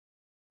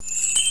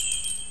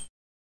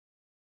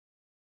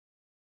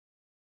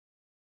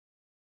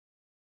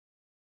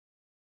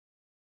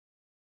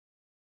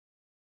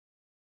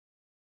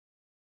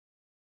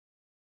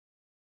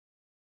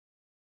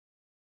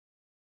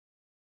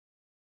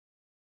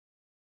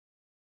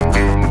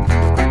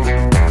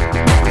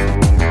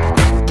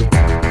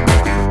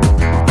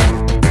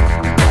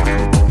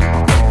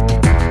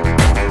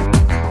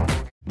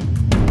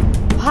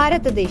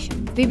భారతదేశం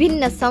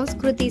విభిన్న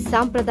సంస్కృతి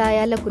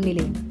సాంప్రదాయాలకు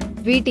నిలయం.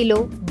 వీటిలో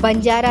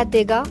బంజారా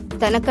తెగ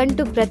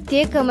తనకంటూ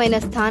ప్రత్యేకమైన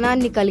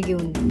స్థానాన్ని కలిగి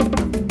ఉంది.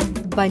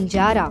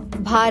 బంజారా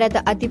భారత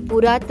అతి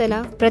పురాతన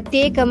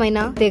ప్రత్యేకమైన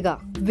తెగ.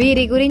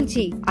 వీరి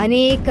గురించి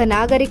అనేక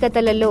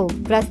నాగరికతలలో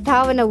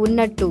ప్రస్తావన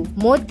ఉన్నట్టు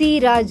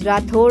మోతీరాజ్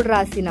రాథోడ్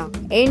రాసిన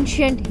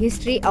ఏన్షియంట్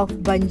హిస్టరీ ఆఫ్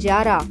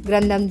బంజారా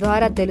గ్రంథం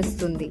ద్వారా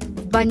తెలుస్తుంది.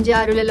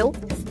 బంజారులలో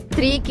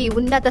స్త్రీకి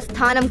ఉన్నత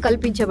స్థానం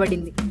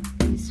కల్పించబడింది.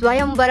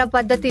 స్వయంవర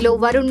పద్ధతిలో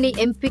వరుణ్ణి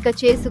ఎంపిక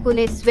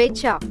చేసుకునే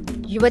స్వేచ్ఛ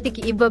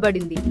యువతికి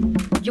ఇవ్వబడింది.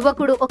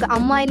 యువకుడు ఒక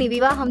అమ్మాయిని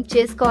వివాహం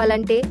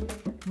చేసుకోవాలంటే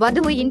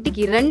వధువు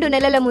ఇంటికి 2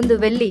 నెలల ముందు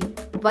వెళ్లి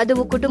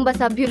వధువు కుటుంబ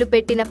సభ్యులు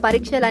పెట్టిన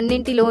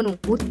పరీక్షలన్నింటిలోనూ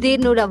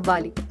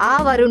ఉత్తీర్ణుడవ్వాలి. ఆ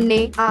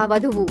వరుణ్ణే ఆ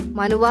వధువు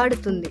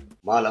మనువాడుతుంది.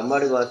 మా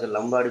లంబాడి భాష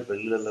లంబాడి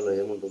పెళ్లిళ్ళలో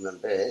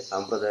ఏముంటుందంటే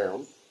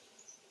సాంప్రదాయం,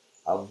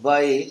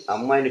 అబ్బాయి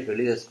అమ్మాయిని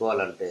పెళ్లి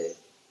చేసుకోవాలంటే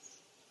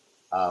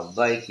ఆ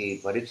అబ్బాయికి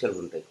పరీక్షలు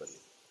ఉంటాయి కొన్ని.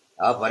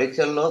 ఆ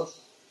పరీక్షల్లో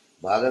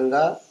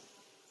భాగంగా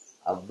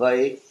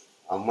అబ్బాయి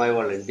అమ్మాయి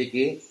వాళ్ళ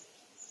ఇంటికి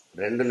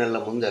 2 నెలల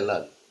ముందు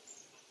వెళ్ళాలి.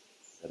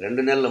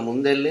 2 నెలల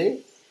ముందు వెళ్ళి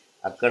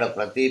అక్కడ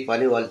ప్రతి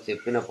పని వాళ్ళు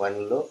చెప్పిన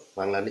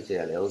పనులన్నీ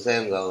చేయాలి.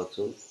 వ్యవసాయం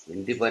కావచ్చు,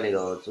 ఇంటి పని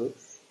కావచ్చు,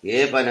 ఏ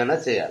పని అయినా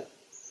చేయాలి.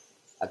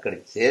 అక్కడ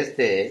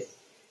చేస్తే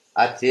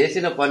ఆ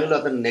చేసిన పనులు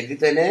అతను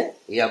నెగ్గితేనే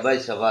ఈ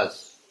అబ్బాయి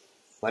శబాష్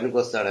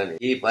పనికొస్తాడని.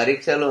 ఈ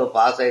పరీక్షలో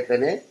పాస్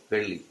అయితేనే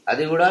పెళ్లి,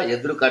 అది కూడా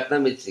ఎదురు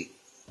కట్నం ఇచ్చి.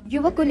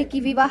 యువకునికి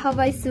వివాహ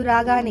వయస్సు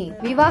రాగానే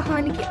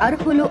వివాహానికి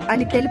అర్హులు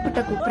అని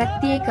తెలుపుటకు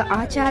ప్రత్యేక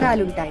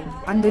ఆచారాలుంటాయి.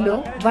 అందులో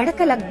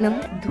వడక లగ్నం,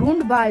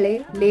 ధూండ్ బాళే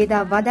లేదా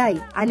వదాయి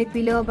అని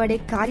పిలువబడే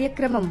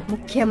కార్యక్రమం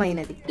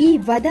ముఖ్యమైనది. ఈ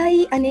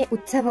వదాయి అనే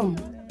ఉత్సవం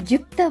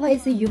యుక్త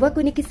వయసు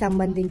యువకునికి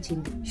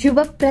సంబంధించింది.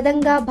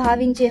 శుభప్రదంగా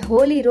భావించే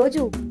హోలీ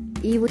రోజు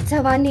ఈ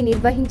ఉత్సవాన్ని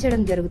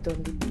నిర్వహించడం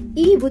జరుగుతుంది.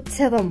 ఈ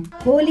ఉత్సవం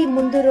హోలీ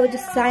ముందు రోజు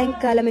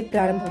సాయంకాలమే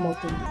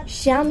ప్రారంభమవుతుంది.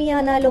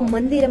 షామియానాలో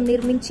మందిరం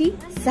నిర్మించి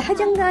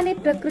సహజంగానే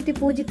ప్రకృతి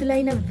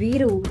పూజితులైన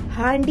వీరు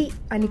హాండి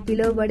అని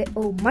పిలువబడే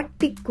ఓ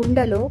మట్టి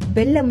కుండలో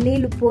బెల్లం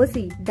నీళ్లు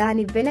పోసి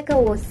దాని వెనక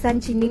ఓ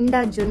సంచి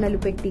నిండా జొన్నలు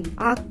పెట్టి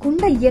ఆ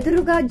కుండ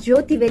ఎదురుగా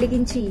జ్యోతి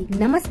వెలిగించి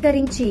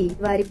నమస్కరించి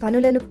వారి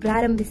పనులను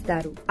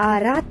ప్రారంభిస్తారు. ఆ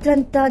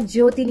రాత్రంతా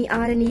జ్యోతిని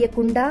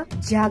ఆరనీయకుండా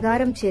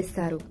జాగారం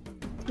చేస్తారు.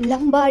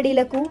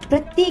 లంబాడీలకు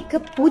ప్రత్యేక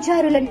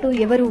పూజారులంటూ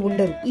ఎవరూ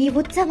ఉండరు. ఈ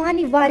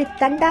ఉత్సవాన్ని వారి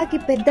తండాకి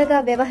పెద్దగా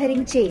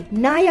వ్యవహరించే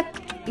నాయక్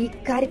ఈ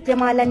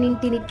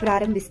కార్యక్రమాలన్నింటినీ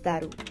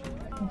ప్రారంభిస్తారు.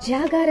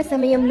 జాగార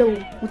సమయంలో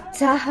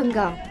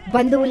ఉత్సాహంగా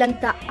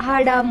బంధువులంతా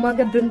ఆడ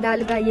మగ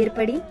బృందాలుగా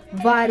ఏర్పడి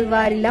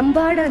వారి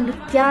లంబాడ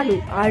నృత్యాలు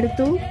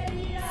ఆడుతూ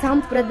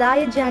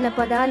సాంప్రదాయ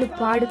జానపదాలు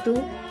పాడుతూ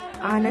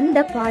ఆనంద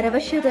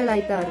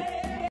పారవశ్యులైతారు.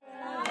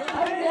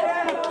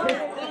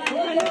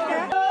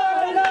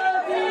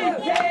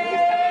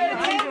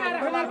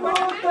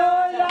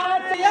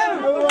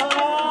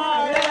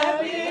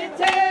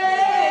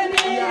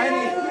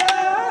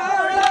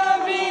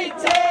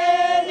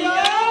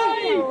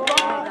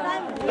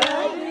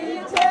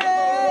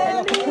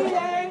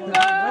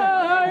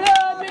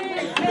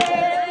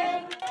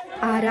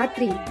 ఆ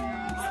రాత్రి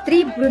స్త్రీ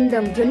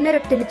బృందం జొన్న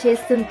రొట్టెలు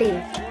చేస్తుంటే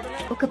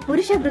ఒక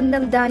పురుష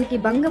బృందం దానికి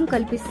భంగం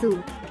కల్పిస్తూ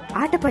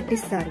ఆట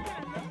పట్టిస్తారు.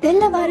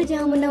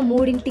 తెల్లవారుజామున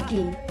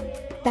 3ంటికి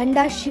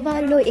తండా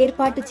శివారులో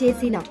ఏర్పాటు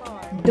చేసిన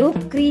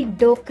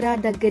డోక్రా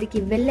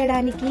దగ్గరికి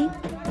వెళ్లడానికి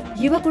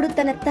యువకుడు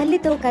తన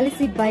తల్లితో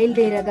కలిసి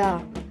బయలుదేరగా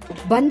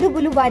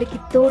బంధువులు వారికి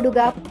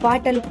తోడుగా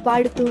పాటలు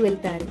పాడుతూ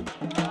వెళ్తారు.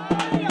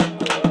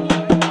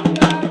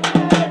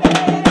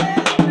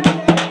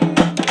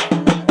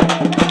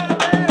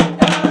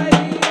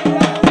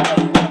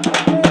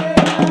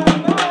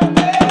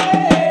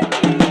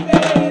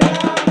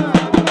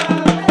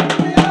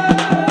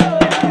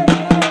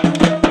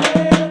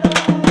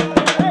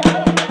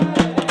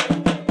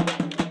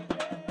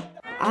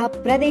 ఆ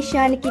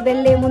ప్రదేశానికి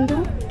వెళ్లే ముందు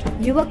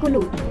యువకులు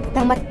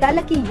తమ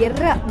తలకి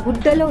ఎర్ర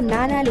గుడ్డలో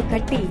నాణాలు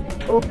కట్టి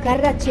ఓ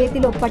కర్ర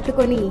చేతిలో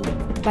పట్టుకొని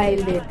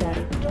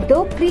బయలుదేరుతారు.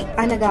 డోక్రీ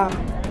అనగా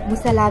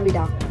ముసలావిడ,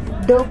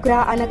 డోక్రా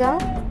అనగా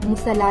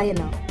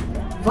ముసలాయన.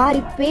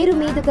 వారి పేరు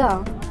మీదుగా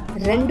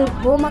 2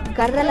 హోమ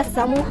కర్రల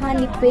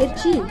సమూహాన్ని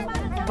పేర్చి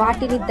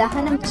వాటిని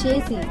దహనం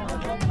చేసి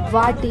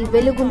వాటి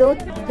వెలుగులో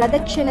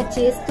ప్రదక్షిణ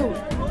చేస్తూ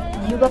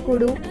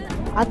యువకుడు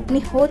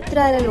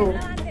అగ్నిహోత్రాలలో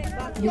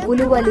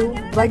ఉలువలు,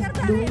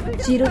 వడ్లు,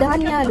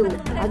 చిరుధాన్యాలు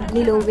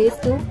అగ్నిలో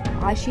వేస్తూ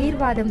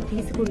ఆశీర్వాదం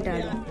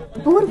తీసుకుంటాడు.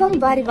 పూర్వం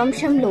వారి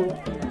వంశంలో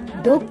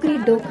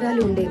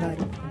డోక్రాలు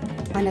ఉండేవారు,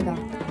 అనగా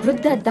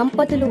వృద్ధ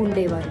దంపతులు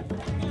ఉండేవారు.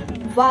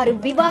 వారు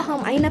వివాహం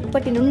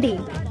అయినప్పటి నుండి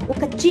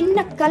ఒక చిన్న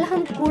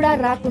కలహం కూడా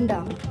రాకుండా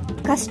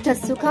కష్ట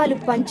సుఖాలు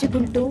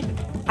పంచుకుంటూ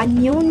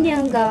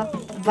అన్యోన్యంగా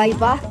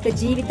వైవాహిక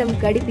జీవితం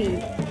గడిపి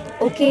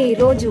ఒకే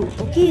రోజు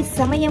ఒకే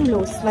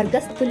సమయంలో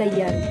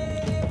స్వర్గస్థులయ్యారు.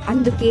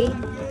 అందుకే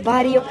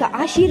వారి యొక్క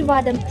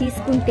ఆశీర్వాదం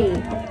తీసుకుంటే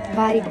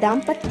వారి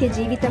దాంపత్య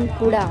జీవితం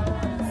కూడా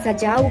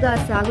సజావుగా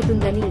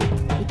సాగుతుందని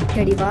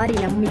ఇక్కడి వారి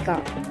నమ్మిక.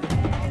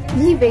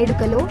 ఈ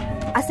వేడుకలో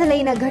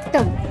అసలైన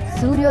ఘట్టం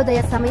సూర్యోదయ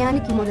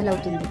సమయానికి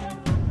మొదలవుతుంది.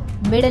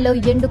 మెడలో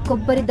ఎండు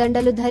కొబ్బరి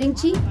దండలు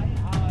ధరించి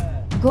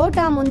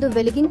గోటా ముందు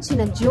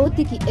వెలిగించిన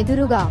జ్యోతికి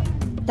ఎదురుగా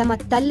తమ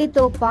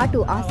తల్లితో పాటు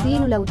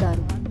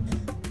ఆసీనులవుతారు.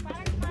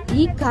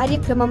 ఈ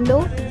కార్యక్రమంలో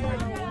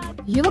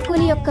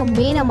యువకుని యొక్క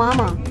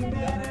మేనమామ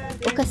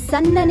ఒక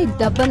సన్నని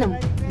దబ్బనం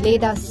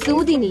లేదా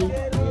సూదిని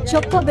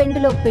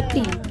చొప్పబెండులో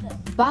పెట్టి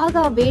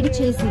బాగా వేడి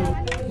చేసి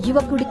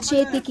యువకుడి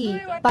చేతికి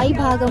పై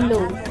భాగంలో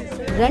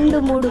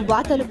 2-3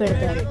 వాతలు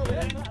పెడతారు.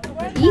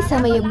 ఈ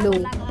సమయంలో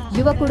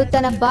యువకుడు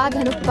తన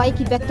బాధను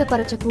పైకి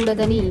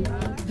వ్యక్తపరచకూడదని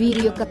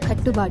వీరి యొక్క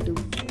కట్టుబాటు.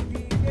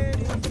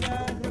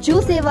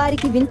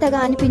 చూసేవారికి వింతగా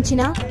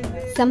అనిపించినా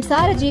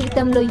సంసార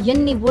జీవితంలో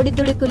ఎన్ని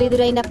ఒడిదుడుకులు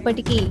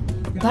ఎదురైనప్పటికీ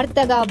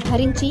భర్తగా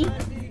భరించి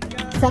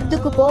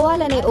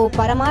సర్దుకుపోవాలనే ఓ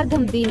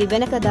పరమార్థం దీని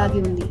వెనక దాగి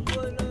ఉంది.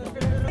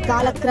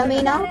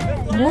 కాలక్రమేణా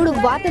 3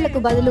 వాతలకు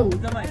బదులు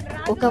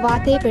 1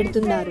 వాతే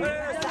పెడుతున్నారు.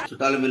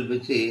 చుట్టాలు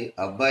పిలిపించి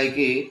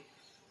అబ్బాయికి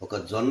ఒక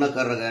జొన్న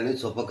కర్ర కానీ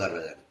చొప్ప కర్ర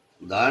కానీ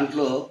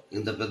దాంట్లో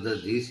ఇంత పెద్దది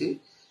తీసి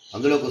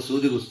అందులో ఒక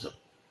సూది గుస్తాం.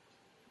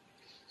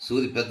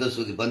 సూది పెద్ద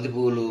సూది, బంతి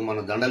పువ్వులు మన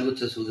దండలు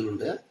గుచ్చే సూదులు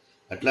ఉంటాయి,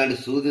 అట్లాంటి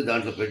సూది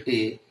దాంట్లో పెట్టి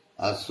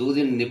ఆ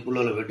సూదిని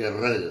నిప్పులలో పెట్టి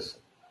ఎర్రగా చేస్తాం.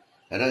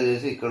 ఎర్రగా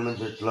చేసి ఇక్కడ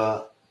నుంచి ఇట్లా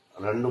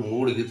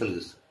 2-3 గీతలు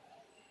తీస్తాం,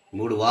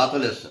 3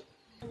 వాతలు వేస్తాం.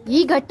 ఈ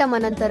ఘట్టం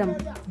అనంతరం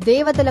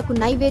దేవతలకు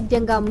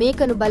నైవేద్యంగా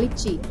మేకను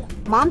బలిచ్చి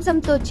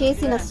మాంసంతో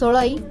చేసిన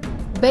సొళై,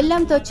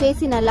 బెల్లంతో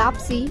చేసిన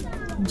లాప్సి,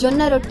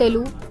 జొన్న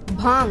రొట్టెలు,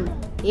 భాంగ్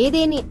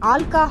ఏదేని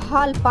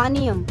ఆల్కహాల్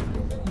పానీయం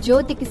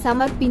జ్యోతికి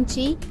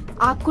సమర్పించి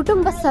ఆ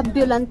కుటుంబ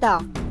సభ్యులంతా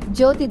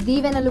జ్యోతి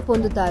దీవెనలు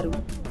పొందుతారు.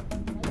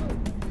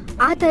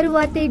 ఆ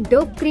తరువాతే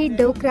డోక్రీ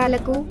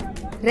డోక్రాలకు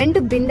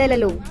 2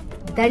 బిందెలలో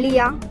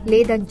దళియా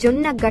లేదా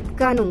జొన్న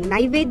గట్కాను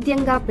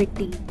నైవేద్యంగా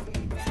పెట్టి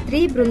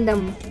స్త్రీ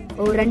బృందం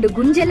ఓ 2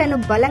 గుంజలను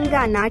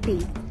బలంగా నాటి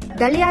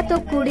దళియాతో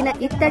కూడిన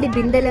ఇత్తడి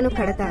బిందెలను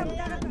కడతారు.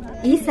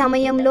 ఈ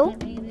సమయంలో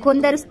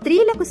కొందరు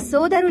స్త్రీలకు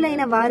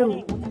సోదరులైన వారు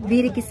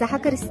వీరికి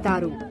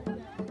సహకరిస్తారు.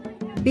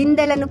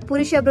 బిందెలను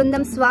పురుష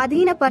బృందం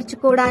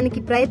స్వాధీనపరచుకోవడానికి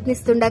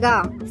ప్రయత్నిస్తుండగా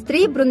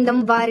స్త్రీ బృందం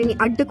వారిని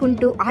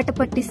అడ్డుకుంటూ ఆట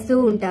పట్టిస్తూ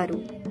ఉంటారు.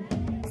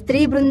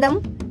 స్త్రీ బృందం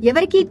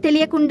ఎవరికీ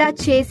తెలియకుండా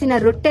చేసిన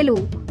రొట్టెలు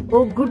ఓ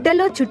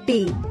గుడ్డలో చుట్టి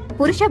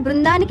పురుష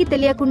బృందానికి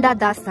తెలియకుండా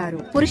దాస్తారు.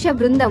 పురుష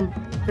బృందం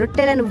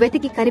రొట్టెలను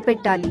వెతికి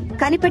కనిపెట్టాలి.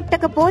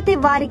 కనిపెట్టకపోతే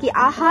వారికి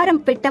ఆహారం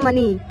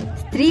పెట్టమని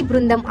స్త్రీ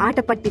బృందం ఆట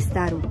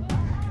పట్టిస్తారు.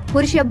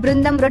 పురుష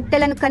బృందం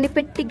రొట్టెలను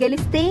కనిపెట్టి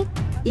గెలిస్తే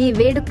ఈ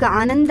వేడుక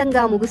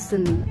ఆనందంగా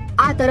ముగుస్తుంది.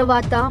 ఆ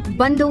తరువాత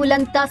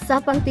బంధువులంతా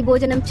సపంక్తి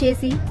భోజనం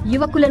చేసి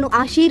యువకులను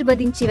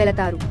ఆశీర్వదించి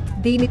వెళతారు.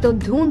 దీనితో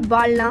ధూమ్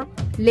బాళ్నా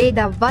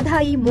లేదా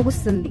వధాయి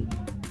ముగుస్తుంది.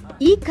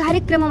 ఈ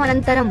కార్యక్రమం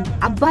అనంతరం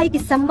అబ్బాయికి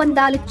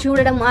సంబంధాలు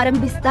చూడడం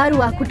ఆరంభిస్తారు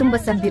ఆ కుటుంబ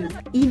సభ్యులు.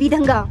 ఈ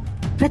విధంగా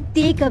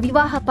ప్రత్యేక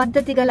వివాహ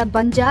పద్ధతి గల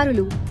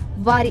బంజారులు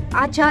వారి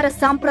ఆచార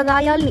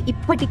సాంప్రదాయాల్ని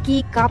ఇప్పటికీ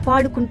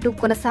కాపాడుకుంటూ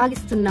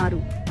కొనసాగిస్తున్నారు.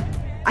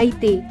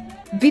 అయితే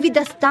వివిధ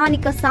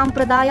స్థానిక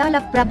సాంప్రదాయాల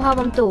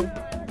ప్రభావంతో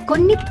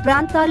కొన్ని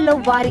ప్రాంతాల్లో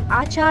వారి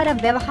ఆచార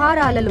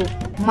వ్యవహారాలలో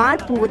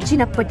మార్పు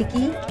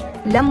వచ్చినప్పటికీ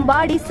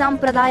లంబాడీ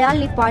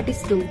సాంప్రదాయాల్ని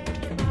పాటిస్తూ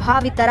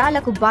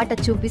భావితరాలకు బాట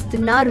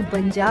చూపిస్తున్నారు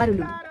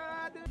బంజారులు.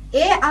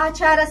 ఏ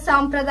ఆచార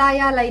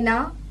సాంప్రదాయాలైనా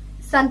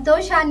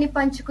సంతోషాన్ని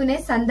పంచుకునే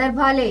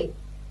సందర్భాలే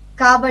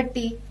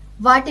కాబట్టి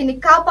వాటిని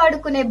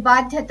కాపాడుకునే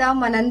బాధ్యత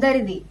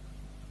మనందరిది.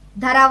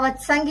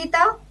 ధరావత్ సంగీత,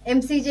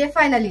 MCJ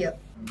ఫైనల్ ఇయర్.